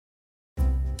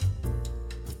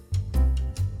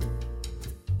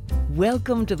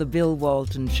Welcome to the Bill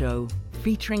Walton Show,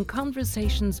 featuring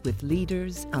conversations with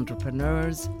leaders,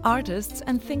 entrepreneurs, artists,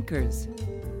 and thinkers.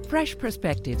 Fresh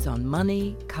perspectives on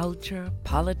money, culture,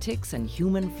 politics, and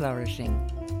human flourishing.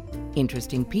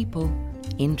 Interesting people,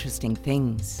 interesting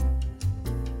things.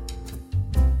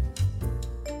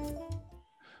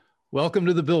 Welcome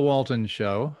to the Bill Walton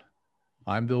Show.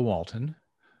 I'm Bill Walton.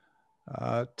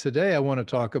 Today I want to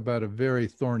talk about a very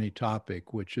thorny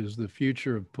topic, which is the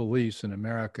future of police in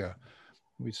America.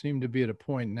 We seem to be at a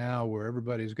point now where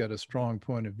everybody's got a strong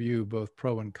point of view, both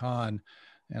pro and con.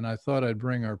 And I thought I'd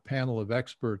bring our panel of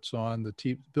experts on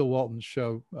the Bill Walton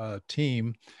Show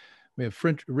team. We have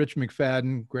Rich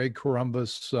McFadden, Greg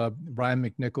Columbus, Brian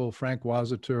McNichol, Frank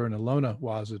Wazatur, and Ilona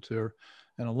Wazatur.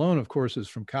 And Ilona, of course, is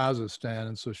from Kazakhstan,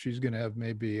 and so she's going to have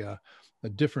maybe a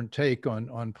different take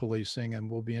on policing, and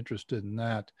we'll be interested in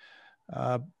that.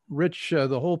 Rich,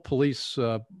 the whole police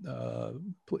story,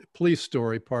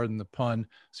 pardon the pun,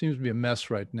 seems to be a mess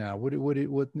right now. What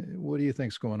do you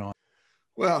think's going on?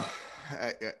 Well,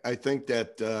 I think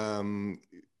that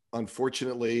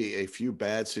unfortunately, a few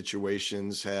bad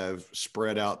situations have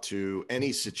spread out to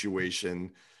any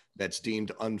situation that's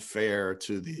deemed unfair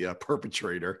to the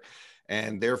perpetrator.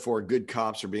 And therefore, good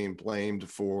cops are being blamed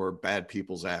for bad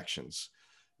people's actions.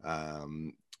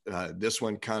 This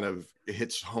one kind of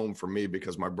hits home for me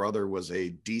because my brother was a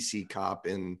DC cop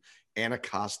in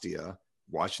Anacostia,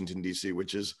 Washington, DC,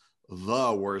 which is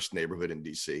the worst neighborhood in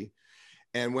DC.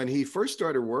 And when he first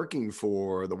started working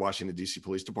for the Washington, DC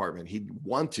Police Department, he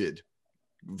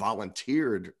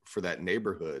volunteered for that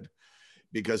neighborhood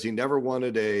because he never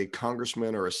wanted a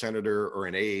congressman or a senator or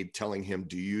an aide telling him,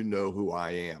 "Do you know who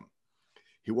I am?"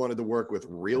 He wanted to work with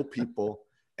real people,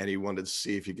 and he wanted to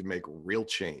see if he could make real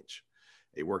change.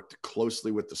 He worked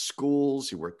closely with the schools.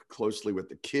 He worked closely with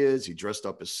the kids. He dressed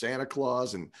up as Santa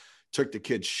Claus and took the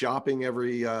kids shopping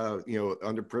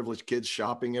underprivileged kids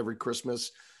shopping every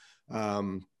Christmas.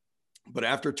 But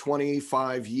after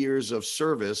 25 years of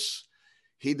service,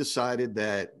 he decided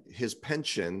that his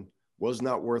pension was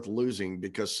not worth losing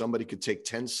because somebody could take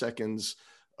 10 seconds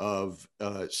of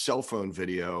cell phone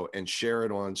video and share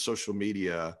it on social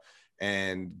media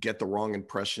and get the wrong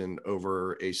impression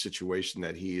over a situation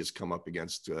that he has come up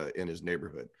against in his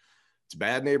neighborhood. It's a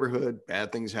bad neighborhood,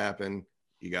 bad things happen.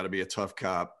 You got to be a tough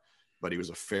cop, but he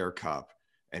was a fair cop.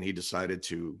 And he decided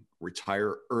to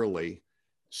retire early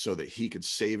so that he could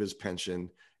save his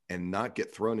pension and not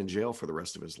get thrown in jail for the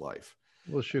rest of his life.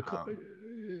 Well,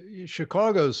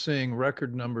 Chicago's seeing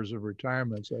record numbers of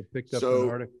retirements. I picked up an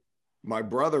article. My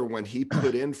brother, when he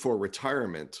put in for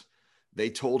retirement, they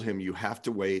told him you have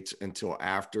to wait until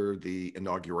after the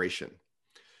inauguration.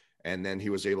 And then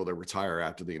he was able to retire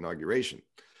after the inauguration.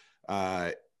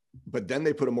 But then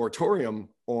they put a moratorium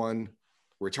on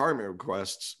retirement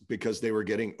requests because they were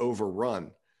getting overrun.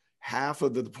 Half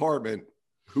of the department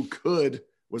who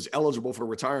was eligible for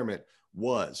retirement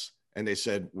and they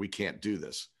said, we can't do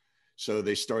this. So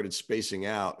they started spacing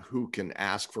out who can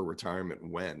ask for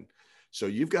retirement when. So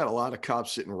you've got a lot of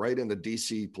cops sitting right in the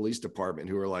DC Police Department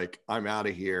who are like, I'm out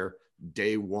of here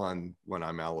day one when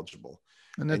I'm eligible.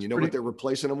 And you know what they're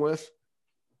replacing them with?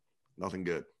 Nothing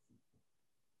good.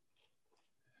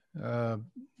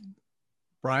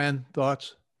 Brian,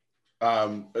 thoughts?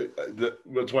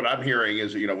 What I'm hearing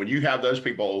is, when you have those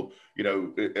people,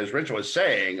 as Rich was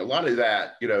saying, a lot of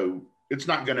that, it's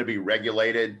not going to be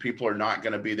regulated. People are not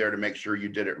going to be there to make sure you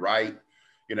did it right.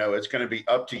 It's going to be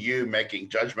up to you making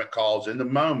judgment calls in the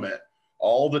moment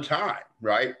all the time,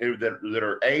 right? That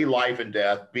are A, life and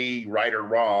death, B, right or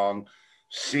wrong,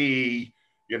 C,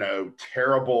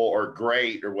 terrible or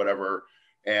great or whatever.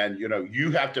 And,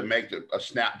 you have to make a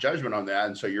snap judgment on that.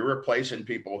 And so you're replacing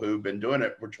people who've been doing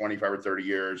it for 25 or 30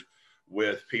 years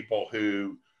with people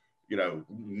who,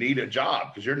 need a job,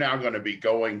 because you're now going to be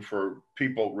going for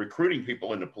people, recruiting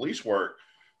people into police work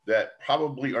that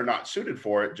probably are not suited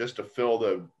for it just to fill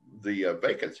the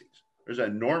vacancies. There's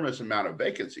an enormous amount of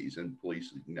vacancies in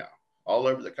policing now all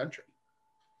over the country.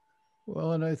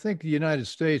 Well, and I think the United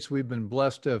States, we've been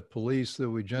blessed to have police that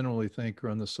we generally think are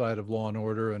on the side of law and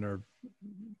order and are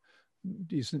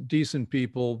decent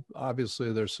people.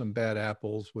 Obviously, there's some bad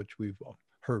apples, which we've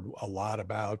heard a lot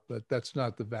about, but that's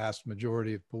not the vast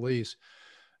majority of police.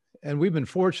 And we've been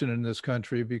fortunate in this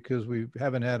country because we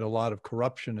haven't had a lot of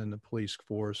corruption in the police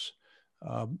force.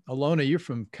 Ilona, you're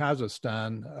from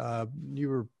Kazakhstan. You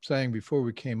were saying before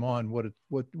we came on,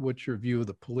 what's your view of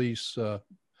the police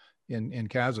in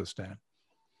Kazakhstan?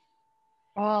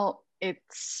 Well,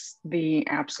 it's the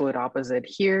absolute opposite.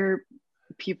 Here,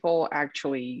 people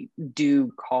actually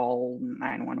do call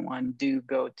 911, do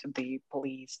go to the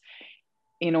police.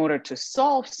 in order to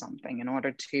solve something, in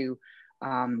order to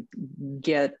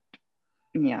get,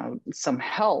 some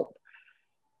help,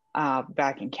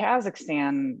 back in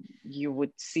Kazakhstan, you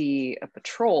would see a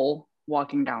patrol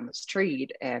walking down the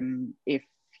street, and if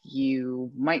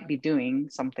you might be doing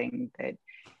something that,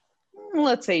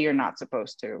 let's say, you're not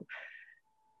supposed to,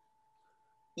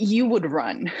 you would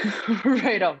run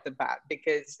right off the bat,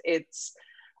 because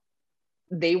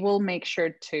they will make sure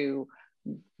to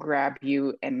grab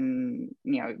you. And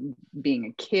being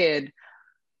a kid,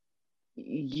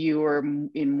 you are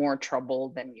in more trouble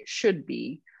than you should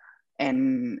be.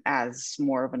 And as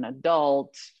more of an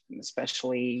adult,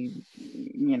 especially,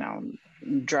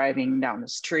 driving down the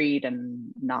street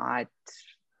and not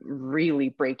really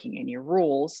breaking any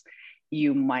rules,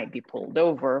 you might be pulled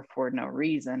over for no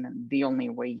reason. And the only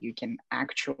way you can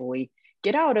actually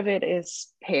get out of it is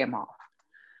pay them off,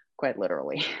 quite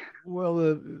literally.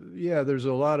 Well, there's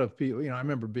a lot of people, I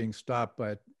remember being stopped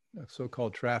by a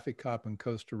so-called traffic cop in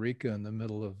Costa Rica in the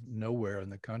middle of nowhere in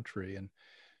the country. And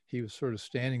he was sort of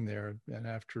standing there, and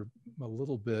after a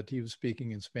little bit, he was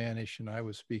speaking in Spanish and I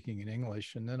was speaking in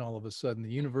English. And then all of a sudden the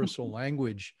universal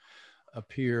language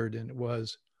appeared, and it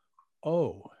was,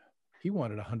 oh, he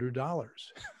wanted $100.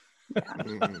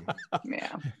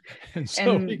 Yeah. And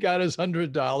so he got his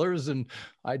 $100, and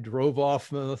I drove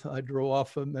off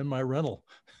in my rental.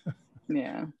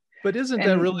 Yeah. But isn't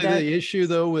that really the issue,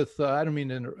 though, with, I don't mean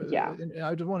to, yeah.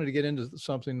 I just wanted to get into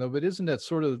something, though, but isn't that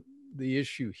sort of the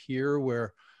issue here,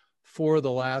 where for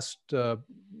the last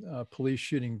police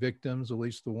shooting victims, at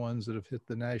least the ones that have hit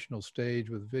the national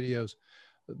stage with videos,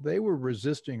 they were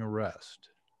resisting arrest.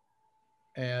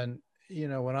 And,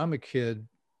 when I'm a kid,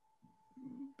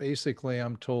 basically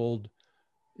I'm told,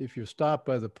 if you're stopped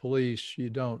by the police, you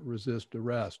don't resist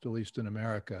arrest, at least in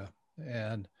America.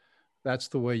 And that's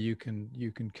the way you can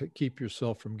keep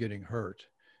yourself from getting hurt.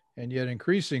 And yet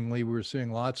increasingly, we're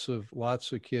seeing lots of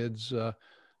kids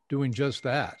doing just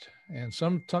that. And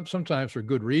sometimes for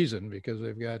good reason, because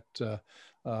they've got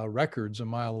records a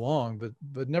mile long,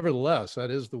 but nevertheless,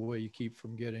 that is the way you keep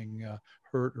from getting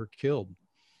hurt or killed.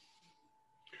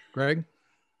 Greg?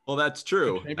 Well, that's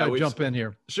true. Maybe I'll jump in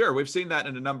here. Sure. We've seen that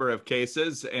in a number of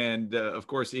cases. And of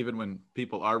course, even when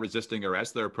people are resisting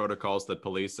arrest, there are protocols that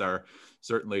police are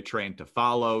certainly trained to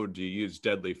follow. Do you use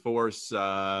deadly force? There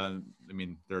are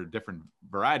different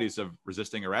varieties of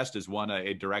resisting arrest. Is one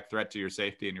a direct threat to your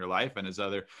safety and your life, and is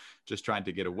other just trying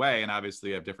to get away? And obviously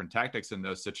you have different tactics in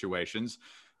those situations.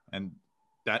 And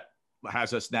that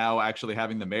has us now actually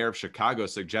having the mayor of Chicago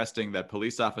suggesting that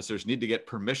police officers need to get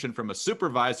permission from a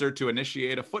supervisor to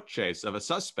initiate a foot chase of a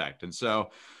suspect. And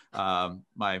so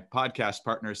my podcast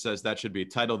partner says that should be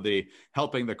titled the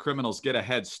Helping the Criminals Get a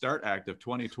Head Start Act of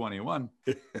 2021.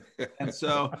 And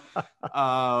so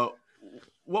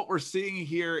what we're seeing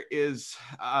here is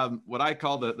what I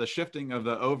call the shifting of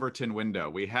the Overton window.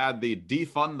 We had the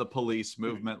defund the police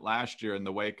movement last year in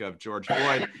the wake of George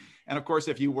Floyd. And of course,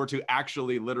 if you were to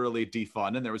actually literally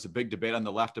defund, and there was a big debate on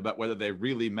the left about whether they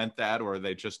really meant that or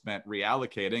they just meant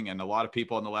reallocating. And a lot of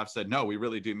people on the left said, no, we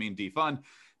really do mean defund.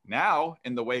 Now,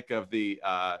 in the wake of the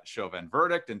Chauvin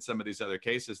verdict and some of these other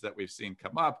cases that we've seen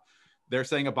come up, they're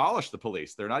saying abolish the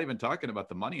police. They're not even talking about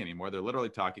the money anymore. They're literally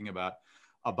talking about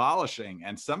abolishing.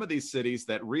 And some of these cities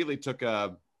that really took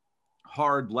a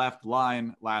hard left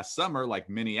line last summer, like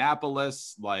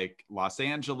Minneapolis, like Los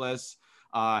Angeles,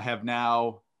 have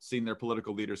now seen their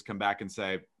political leaders come back and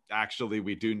say, actually,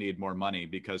 we do need more money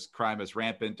because crime is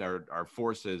rampant. Our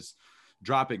force is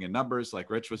dropping in numbers, like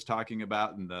Rich was talking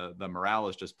about, and the morale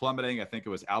is just plummeting. I think it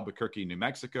was Albuquerque, New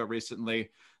Mexico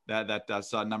recently that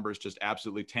saw numbers just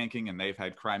absolutely tanking, and they've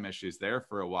had crime issues there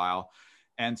for a while.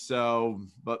 And so,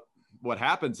 but what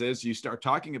happens is you start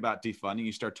talking about defunding,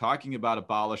 you start talking about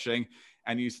abolishing,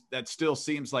 and that still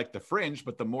seems like the fringe,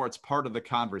 but the more it's part of the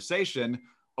conversation,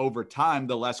 over time,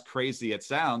 the less crazy it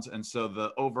sounds. And so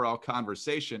the overall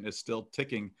conversation is still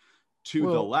ticking to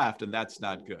the left, and that's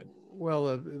not good.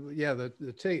 Well,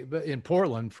 but in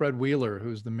Portland, Fred Wheeler,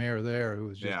 who's the mayor there, who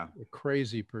was just a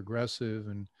crazy progressive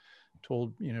and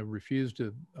refused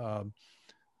to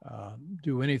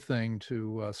do anything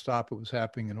to stop what was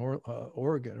happening in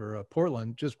Oregon or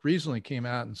Portland, just recently came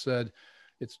out and said,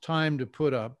 it's time to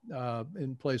put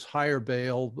in place higher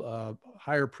bail,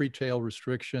 higher pre-tail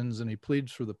restrictions, and he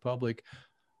pleads for the public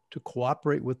to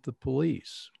cooperate with the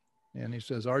police. And he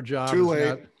says, our job is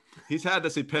not... He's had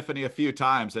this epiphany a few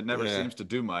times. It never seems to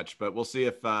do much, but we'll see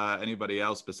if anybody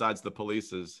else besides the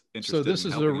police is interested. So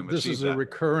this is a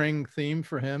recurring theme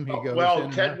for him. He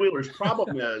goes. Ted Wheeler's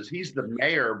problem is he's the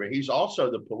mayor, but he's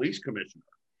also the police commissioner.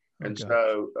 And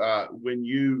so when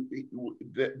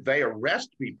they arrest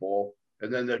people,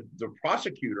 And then the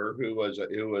prosecutor, who was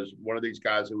one of these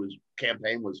guys whose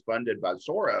campaign was funded by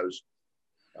Soros,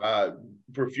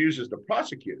 refuses to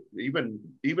prosecute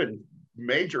even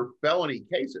major felony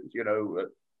cases.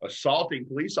 Assaulting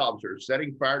police officers,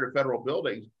 setting fire to federal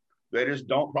buildings. They just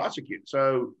don't prosecute.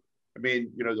 So, I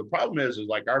mean, the problem is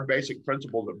like our basic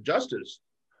principles of justice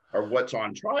are what's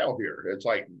on trial here. It's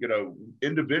like,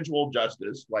 individual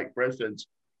justice. Like, for instance,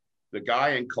 the guy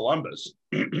in Columbus.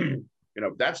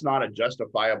 If that's not a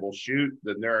justifiable shoot,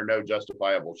 then there are no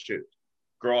justifiable shoots.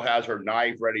 Girl has her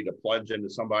knife ready to plunge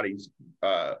into somebody's,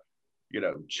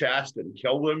 chest and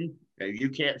kill them, and you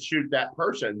can't shoot that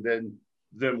person,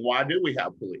 then why do we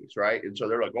have police, right? And so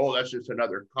they're like, oh, that's just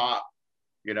another cop,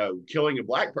 killing a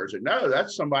black person. No,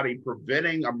 that's somebody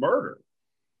preventing a murder,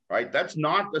 right? That's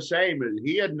not the same.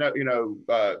 He had no,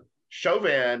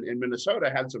 Chauvin in Minnesota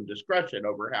had some discretion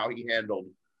over how he handled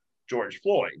George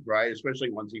Floyd, right? Especially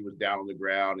once he was down on the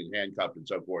ground and handcuffed and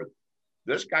so forth.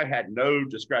 This guy had no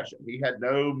discretion. He had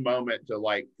no moment to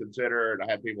like consider. And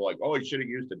I had people like, oh, he should have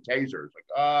used a taser. It's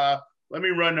like, let me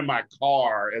run to my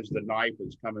car as the knife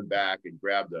is coming back and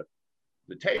grab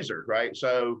the taser, right?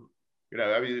 So,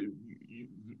 I mean,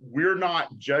 we're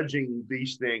not judging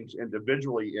these things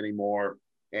individually anymore.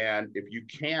 And if you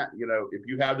can't, if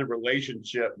you have the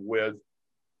relationship with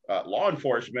law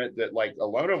enforcement that like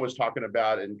Alona was talking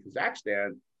about in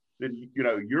Kazakhstan, then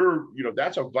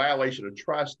that's a violation of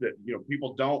trust. That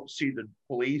people don't see the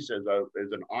police as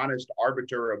an honest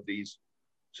arbiter of these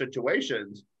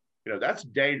situations. That's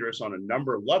dangerous on a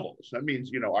number of levels. That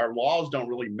means our laws don't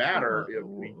really matter if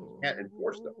we can't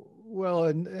enforce them. Well,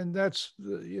 and that's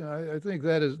I think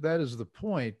that is the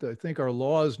point. I think our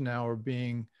laws now are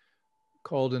being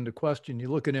called into question. You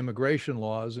look at immigration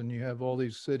laws and you have all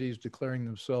these cities declaring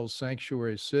themselves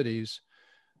sanctuary cities,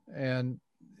 and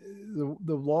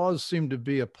the laws seem to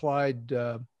be applied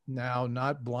now,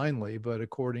 not blindly, but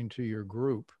according to your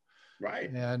group.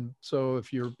 Right. And so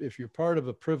if you're part of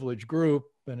a privileged group,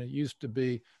 and I used to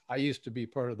be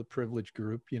part of the privileged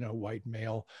group, white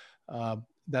male,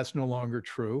 that's no longer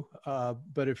true.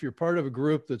 But if you're part of a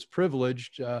group that's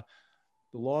privileged, the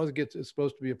laws it's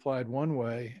supposed to be applied one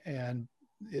way. And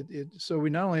so we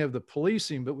not only have the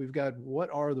policing, but we've got what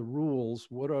are the rules,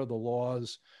 what are the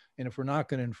laws, and if we're not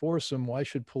going to enforce them, why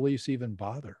should police even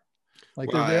bother? Like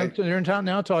they're in town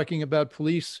now talking about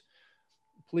police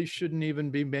shouldn't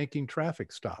even be making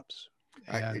traffic stops.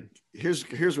 And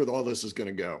here's where all this is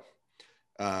going to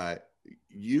go.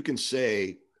 You can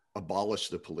say abolish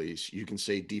the police, you can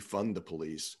say defund the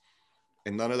police,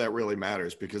 and none of that really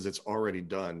matters because it's already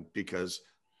done, because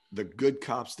the good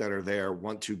cops that are there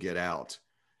want to get out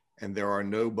and there are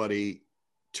nobody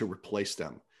to replace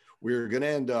them. We're going to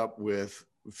end up with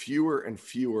fewer and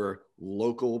fewer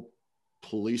local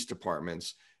police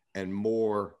departments and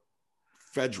more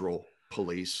federal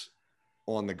police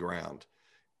on the ground.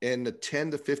 In the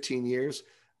 10 to 15 years,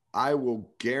 I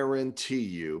will guarantee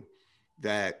you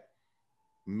that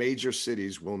major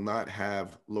cities will not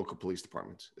have local police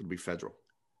departments. It'll be federal.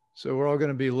 So we're all going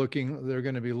to be they're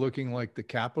going to be looking like the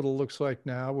Capitol looks like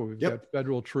now, where we've got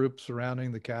federal troops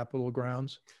surrounding the Capitol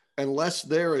grounds. Unless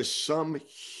there is some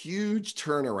huge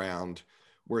turnaround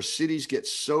where cities get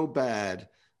so bad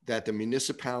that the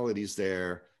municipalities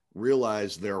there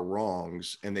realize their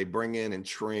wrongs and they bring in and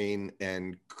train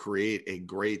and create a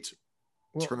great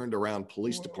turned around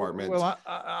police department. Well,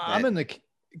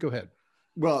 go ahead.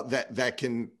 Well, that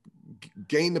can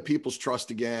gain the people's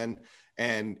trust again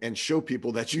and show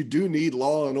people that you do need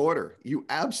law and order. You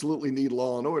absolutely need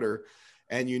law and order,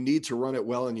 and you need to run it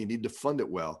well and you need to fund it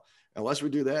well. Unless we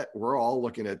do that, we're all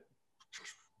looking at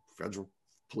federal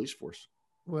police force.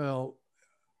 Well,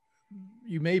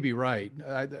 you may be right.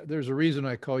 There's a reason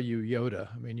I call you Yoda.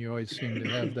 I mean, you always seem to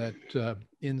have that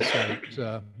insight,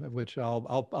 which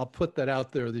I'll put that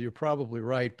out there that you're probably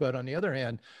right. But on the other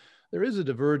hand, there is a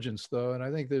divergence, though, and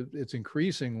I think that it's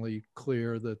increasingly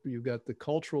clear that you've got the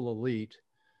cultural elite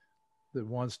that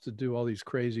wants to do all these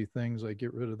crazy things like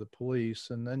get rid of the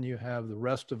police, and then you have the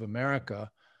rest of America,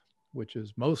 which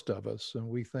is most of us, and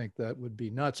we think that would be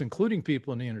nuts, including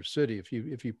people in the inner city.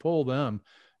 If you poll them,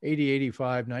 80,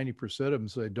 85, 90% of them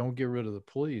say, don't get rid of the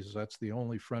police. That's the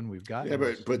only friend we've got. Yeah,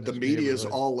 but the media is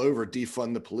all over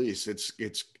defund the police.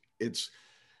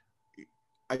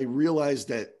 I realize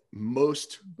that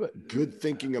most good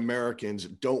thinking Americans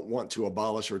don't want to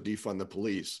abolish or defund the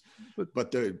police,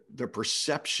 but the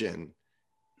perception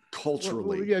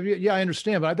culturally. Yeah, I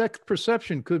understand, but that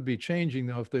perception could be changing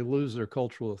though if they lose their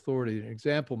cultural authority. An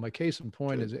example, my case in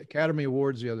point is Academy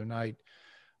Awards the other night.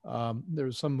 There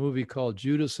was some movie called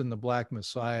Judas and the Black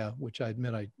Messiah, which I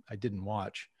admit I didn't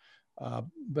watch,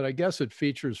 But I guess it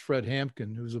features Fred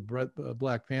Hampton, who's a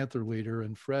Black Panther leader.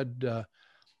 And Fred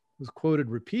was quoted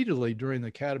repeatedly during the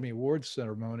Academy Awards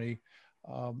ceremony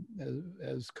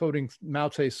as quoting Mao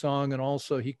Tse-tung, and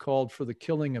also he called for the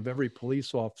killing of every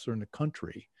police officer in the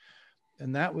country.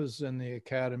 And that was in the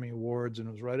Academy Awards, and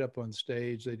it was right up on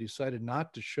stage. They decided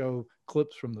not to show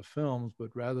clips from the films, but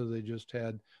rather they just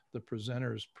had the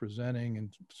presenters presenting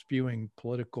and spewing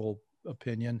political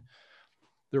opinion.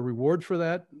 The reward for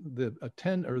that, the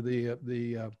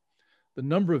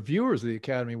number of viewers of the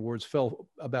Academy Awards fell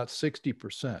about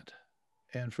 60%.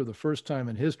 And for the first time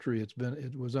in history,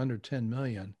 it was under 10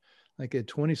 million. I think it had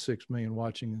 26 million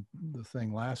watching the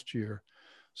thing last year.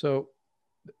 So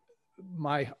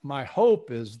my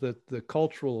hope is that the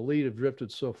cultural elite have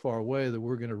drifted so far away that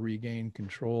we're going to regain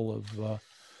control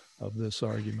of this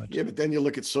argument. Yeah, but then you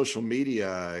look at social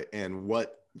media and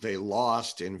what they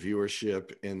lost in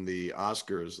viewership in the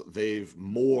Oscars, they've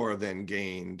more than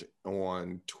gained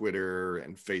on Twitter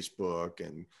and Facebook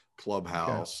and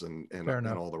Clubhouse and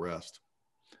all the rest.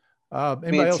 I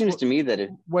mean, it seems to me that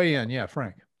weigh in. Yeah,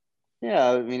 Frank.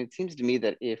 Yeah, I mean, it seems to me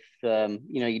that if,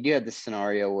 you do have this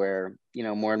scenario where,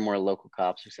 more and more local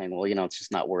cops are saying, well, it's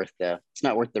just not worth the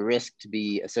risk to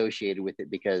be associated with it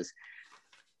because,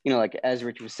 like as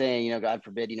Rich was saying, God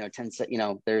forbid,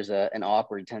 there's an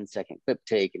awkward 10-second clip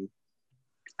taken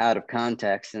out of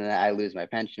context and I lose my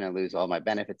pension, I lose all my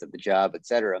benefits of the job, et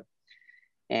cetera.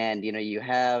 And, you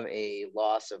have a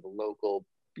loss of local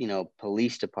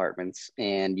police departments,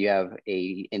 and you have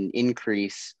an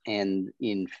increase in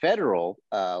federal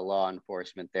law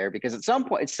enforcement there, because at some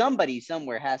point somebody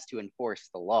somewhere has to enforce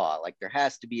the law. Like there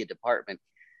has to be a department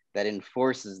that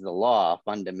enforces the law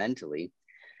fundamentally.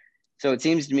 So it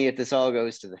seems to me if this all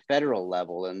goes to the federal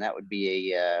level, and that would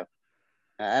be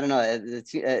I don't know,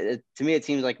 to me it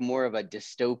seems like more of a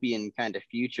dystopian kind of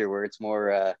future where it's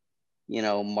more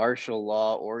martial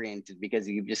law oriented, because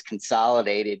you've just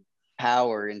consolidated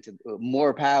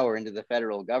more power into the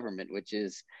federal government, which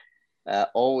is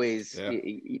always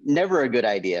never a good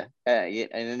idea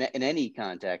in any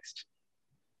context.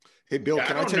 Hey, Bill,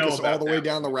 can I take us all the way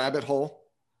down the rabbit hole?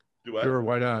 Sure,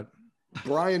 why not?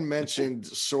 Brian mentioned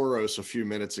Soros a few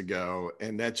minutes ago,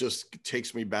 and that just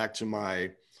takes me back to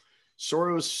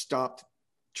Soros stopped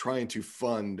trying to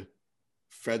fund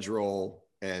federal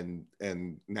and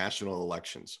national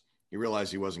elections. He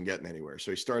realized he wasn't getting anywhere.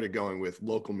 So he started going with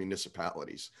local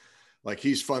municipalities. Like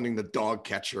he's funding the dog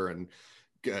catcher and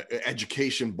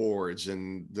education boards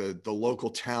and the local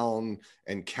town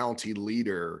and county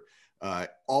leader,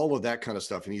 all of that kind of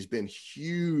stuff. And he's been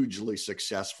hugely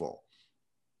successful.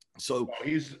 So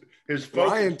his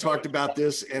Ryan talked about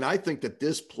this, and I think that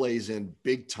this plays in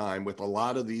big time with a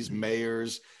lot of these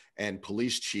mayors and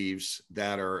police chiefs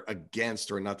that are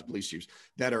against, or not the police chiefs,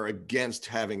 that are against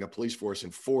having a police force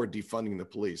and for defunding the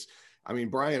police. I mean,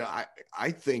 Brian,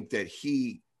 I think that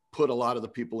he put a lot of the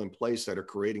people in place that are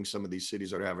creating some of these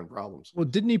cities that are having problems. Well,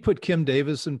 didn't he put Kim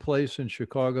Davis in place in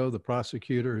Chicago, the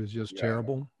prosecutor who's just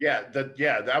terrible? Yeah,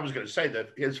 I was going to say that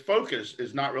his focus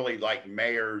is not really like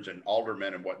mayors and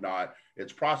aldermen and whatnot.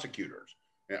 It's prosecutors.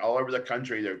 And all over the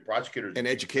country, there are prosecutors and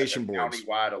education boards.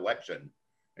 Countywide election.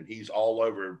 And he's all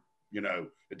over,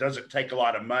 it doesn't take a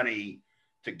lot of money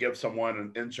to give someone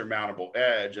an insurmountable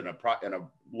edge in a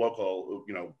local,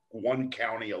 one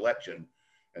county election.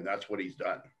 And that's what he's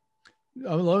done.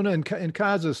 Alona, in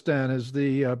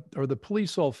Kazakhstan, are the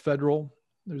police all federal?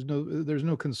 There's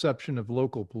no conception of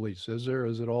local police, is there?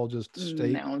 Is it all just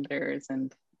state? No, there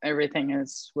isn't. Everything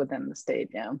is within the state,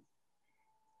 yeah.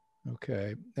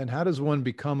 Okay. And how does one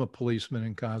become a policeman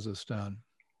in Kazakhstan?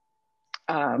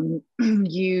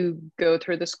 You go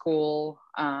through the school,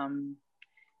 and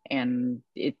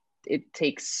it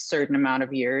takes a certain amount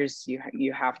of years.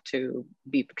 You have to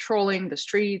be patrolling the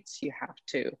streets. You have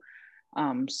to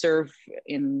serve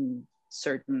in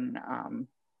certain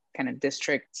kind of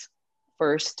districts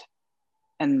first,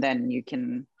 and then you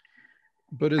can.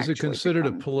 But is it considered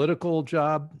a political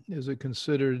job? Is it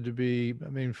considered to be, I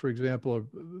mean, for example,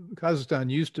 Kazakhstan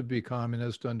used to be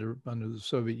communist under the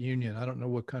Soviet Union. I don't know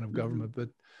what kind of government, but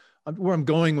where I'm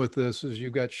going with this is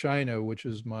you've got China, which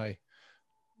is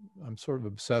I'm sort of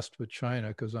obsessed with China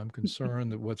because I'm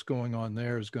concerned that what's going on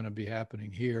there is going to be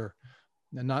happening here.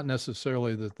 And not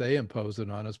necessarily that they imposed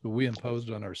it on us, but we imposed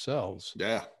it on ourselves.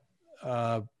 Yeah.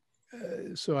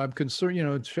 So I'm concerned,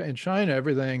 in China,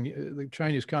 everything, the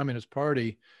Chinese Communist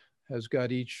Party has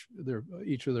got each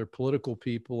of their political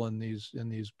people in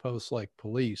these posts like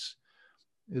police.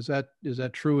 Is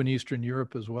that true in Eastern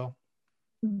Europe as well?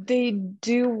 They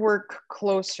do work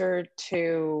closer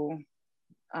to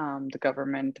the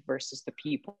government versus the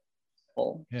people.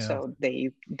 Yeah. So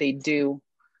they do,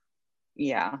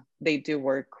 yeah, they do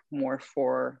work more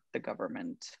for the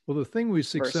government. Well, the thing we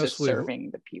versus successfully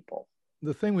serving the people.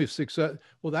 The thing we've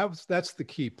that's the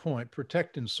key point: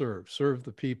 protect and serve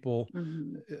the people.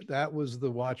 Mm-hmm. That was the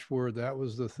watchword. That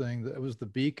was the thing. That was the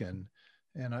beacon.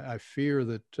 And I fear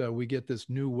that we get this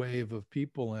new wave of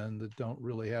people in that don't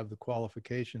really have the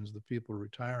qualifications. The people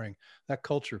retiring, that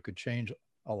culture could change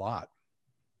a lot.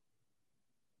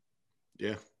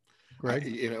 Yeah. Greg?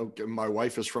 You know, my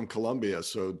wife is from Colombia,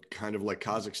 so kind of like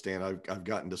Kazakhstan, I've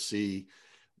gotten to see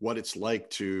what it's like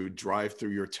to drive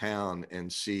through your town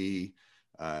and see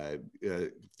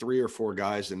 3 or 4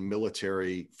 guys in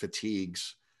military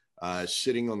fatigues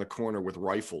sitting on the corner with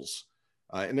rifles.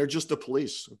 And they're just the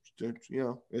police. You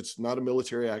know, it's not a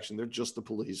military action. They're just the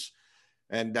police.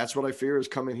 And that's what I fear is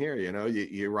coming here. You know,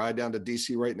 you ride down to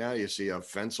DC right now, you see a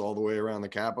fence all the way around the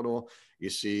Capitol. You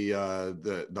see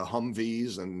the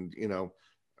Humvees, and, you know,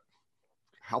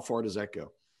 how far does that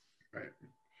go? Right.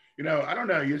 You know, I don't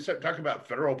know. You talk about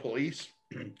federal police.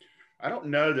 I don't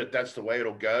know that that's the way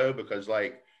it'll go, because,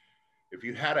 like, if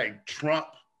you had a Trump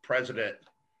president,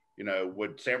 you know,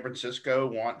 would San Francisco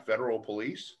want federal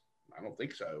police? I don't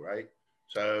think so, right?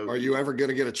 So, are you ever going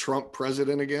to get a Trump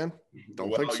president again?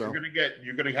 Don't think so.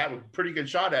 You're going to have a pretty good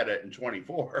shot at it in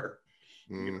 24,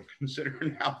 you know,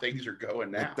 considering how things are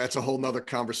going now. That's a whole nother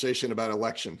conversation about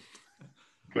election.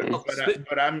 But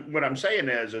what I'm saying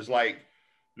is like,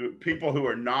 the people who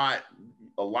are not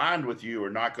aligned with you are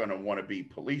not going to want to be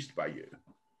policed by you.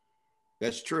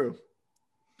 That's true.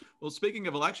 Well, speaking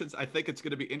of elections, I think it's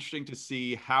going to be interesting to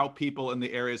see how people in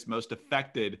the areas most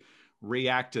affected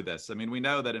react to this. I mean, we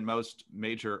know that in most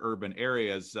major urban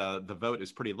areas, the vote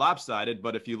is pretty lopsided.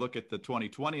 But if you look at the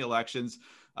 2020 elections,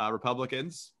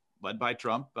 Republicans, led by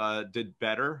Trump, did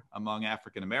better among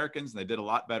African Americans, and they did a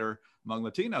lot better among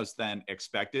Latinos than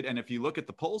expected. And if you look at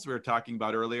the polls we were talking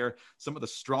about earlier, some of the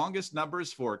strongest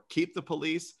numbers for keep the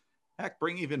police, heck,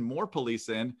 bring even more police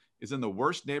in, is in the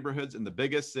worst neighborhoods in the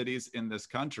biggest cities in this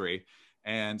country.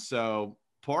 And so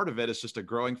part of it is just a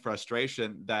growing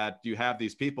frustration that you have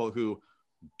these people who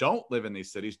don't live in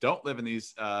these cities, don't live in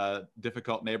these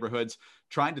difficult neighborhoods,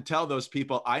 trying to tell those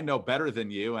people, I know better than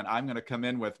you, and I'm going to come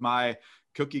in with my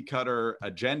cookie cutter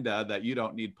agenda that you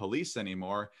don't need police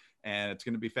anymore. And it's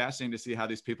going to be fascinating to see how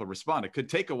these people respond. It could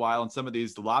take a while in some of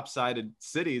these lopsided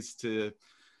cities to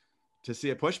see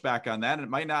a pushback on that. And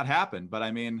it might not happen, but I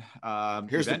mean,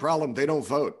 here's the problem. They don't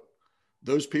vote.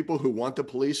 Those people who want the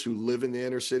police, who live in the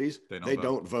inner cities, they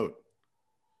don't vote.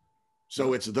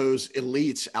 So it's those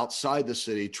elites outside the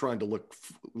city trying to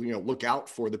look out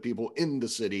for the people in the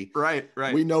city. Right.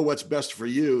 We know what's best for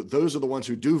you. Those are the ones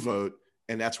who do vote.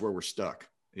 And that's where we're stuck.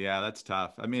 Yeah, that's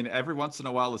tough. I mean, every once in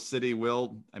a while, the city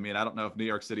will, I mean, I don't know if New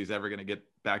York City is ever going to get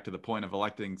back to the point of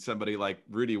electing somebody like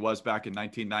Rudy was back in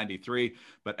 1993,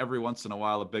 but every once in a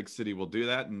while, a big city will do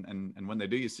that. And when they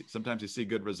do, sometimes you see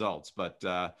good results, but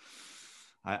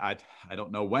I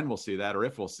don't know when we'll see that or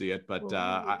if we'll see it, but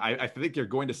I think you're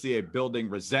going to see a building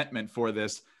resentment for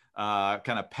this kind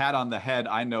of pat on the head.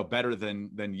 I know better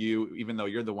than you, even though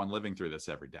you're the one living through this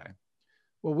every day.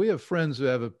 Well, we have friends who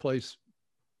have a place.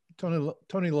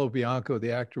 Tony LoBianco,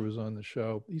 the actor, was on the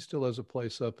show. He still has a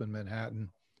place up in Manhattan,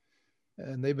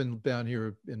 and they've been down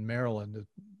here in Maryland,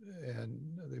 and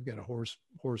they've got a horse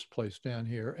place down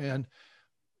here. And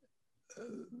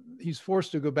he's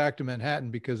forced to go back to Manhattan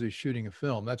because he's shooting a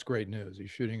film. That's great news. He's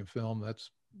shooting a film.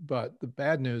 But the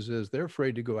bad news is they're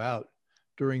afraid to go out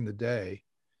during the day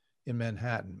in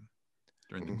Manhattan.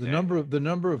 The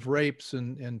number of rapes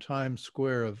in Times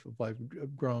Square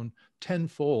have grown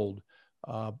tenfold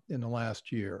in the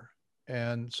last year.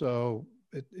 And so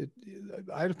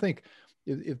I think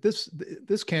if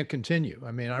this can't continue.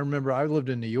 I mean, I remember I lived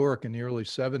in New York in the early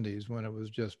 70s when it was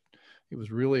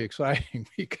really exciting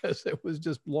because it was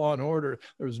just law and order.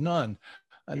 There was none.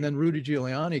 And then Rudy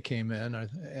Giuliani came in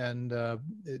and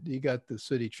he got the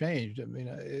city changed. I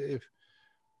mean,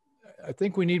 I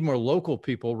think we need more local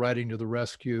people riding to the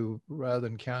rescue rather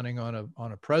than counting on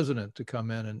a president to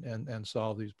come in and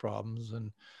solve these problems.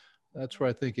 And that's where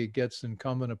I think it gets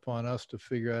incumbent upon us to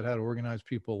figure out how to organize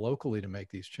people locally to make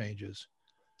these changes.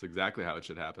 That's exactly how it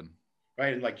should happen.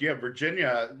 Right. And like you have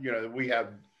Virginia, you know, we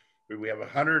have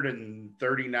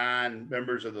 139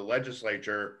 members of the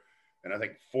legislature, and I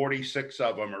think 46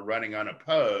 of them are running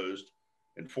unopposed,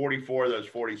 and 44 of those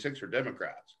 46 are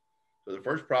Democrats. So the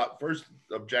first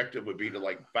objective would be to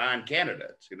like find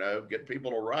candidates, you know, get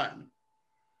people to run.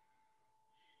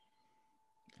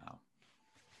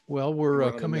 Well,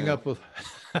 we're coming up with.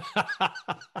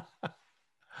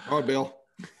 Oh, Bill.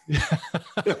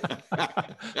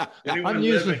 Anyone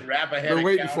live in Rappahannock We're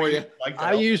waiting County for you. like to I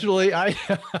help? usually I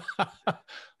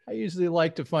usually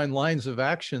like to find lines of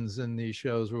actions in these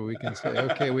shows where we can say,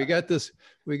 okay, we got this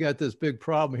big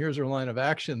problem. Here's our line of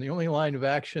action. The only line of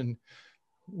action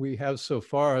we have so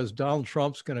far is Donald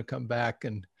Trump's going to come back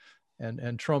and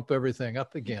trump everything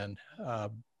up again.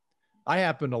 I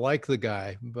happen to like the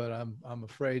guy, but I'm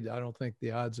afraid I don't think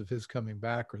the odds of his coming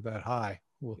back are that high.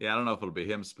 Well, Yeah, I don't know if it'll be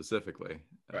him specifically.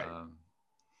 Right.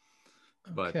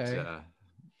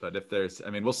 But if there's,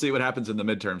 I mean, we'll see what happens in the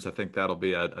midterms. I think that'll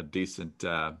be a decent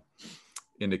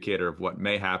indicator of what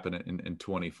may happen in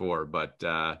 24. But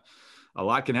a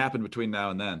lot can happen between now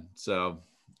and then. So,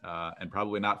 and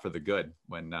probably not for the good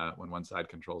when one side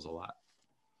controls a lot.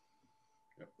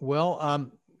 well,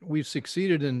 we've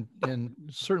succeeded in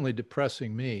certainly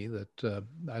depressing me that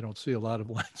I don't see a lot of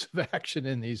lines of action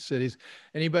in these cities.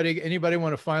 Anybody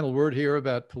want a final word here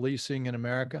about policing in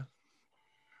America?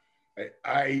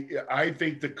 I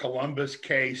think the Columbus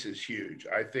case is huge.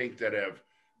 I think that if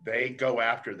they go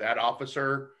after that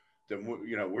officer, then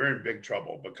we're in big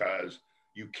trouble, because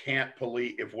you can't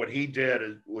police if what he did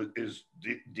is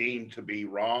deemed to be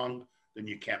wrong. Then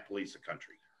you can't police the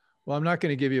country. Well, I'm not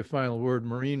going to give you a final word.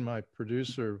 Maureen, my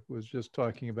producer, was just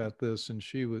talking about this, and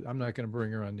I'm not going to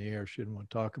bring her on the air. She didn't want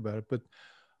to talk about it, but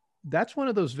that's one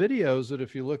of those videos that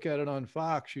if you look at it on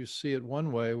Fox, you see it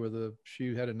one way where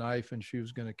she had a knife and she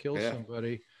was going to kill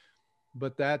somebody,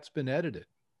 but that's been edited.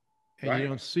 And Right.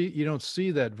 you don't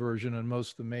see that version on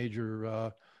most of the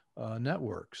major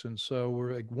networks. And so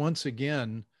we're like, once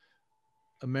again,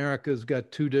 America's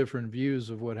got two different views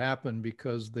of what happened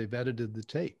because they've edited the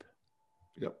tape.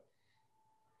 Yep.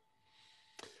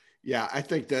 Yeah, I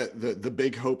think that the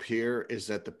big hope here is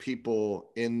that the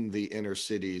people in the inner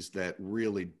cities that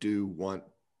really do want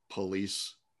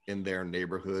police in their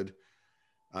neighborhood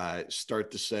start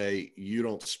to say, you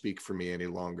don't speak for me any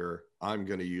longer. I'm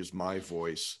going to use my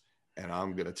voice, and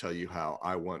I'm going to tell you how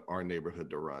I want our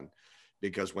neighborhood to run.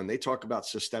 Because when they talk about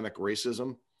systemic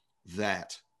racism,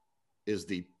 that is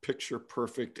the picture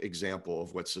perfect example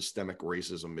of what systemic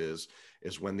racism is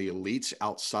when the elites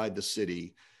outside the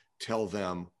city tell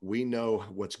them, we know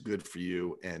what's good for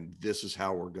you, and this is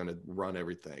how we're going to run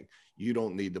everything. You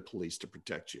don't need the police to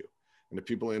protect you. And the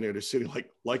people in the city,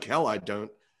 like hell, I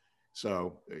don't.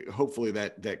 So hopefully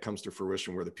that comes to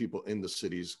fruition where the people in the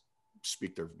cities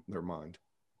speak their mind.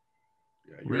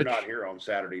 Yeah, you're not here on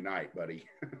Saturday night, buddy.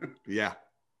 Yeah,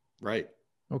 right.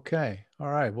 Okay.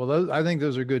 All right. Well, I think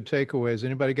those are good takeaways.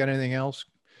 Anybody got anything else?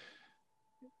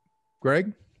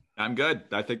 Greg? I'm good.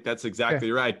 I think that's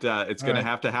exactly right. It's going to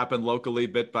have to happen locally,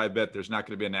 bit by bit. There's not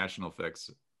going to be a national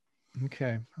fix.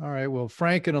 Okay. All right. Well,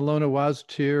 Frank and Alona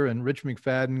Waztir and Rich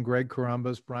McFadden, Greg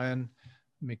Carambas, Brian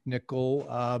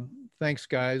McNichol. Thanks,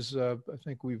 guys. I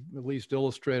think we've at least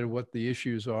illustrated what the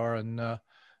issues are. And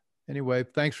anyway,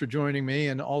 thanks for joining me.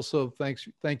 And also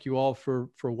thank you all for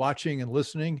watching and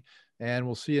listening. And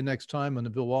we'll see you next time on the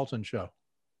Bill Walton Show.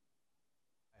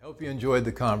 I hope you enjoyed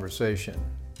the conversation.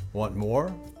 Want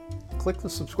more? Click the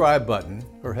subscribe button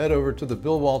or head over to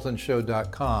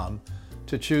thebillwaltonshow.com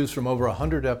to choose from over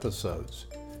 100 episodes.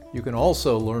 You can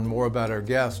also learn more about our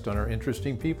guest on our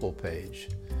Interesting People page.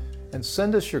 And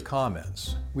send us your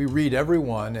comments. We read every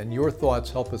one, and your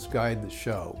thoughts help us guide the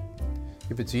show.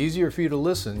 If it's easier for you to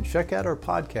listen, check out our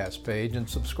podcast page and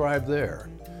subscribe there.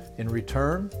 In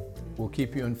return, we'll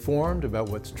keep you informed about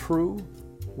what's true,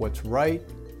 what's right,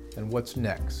 and what's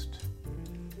next.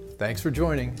 Thanks for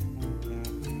joining.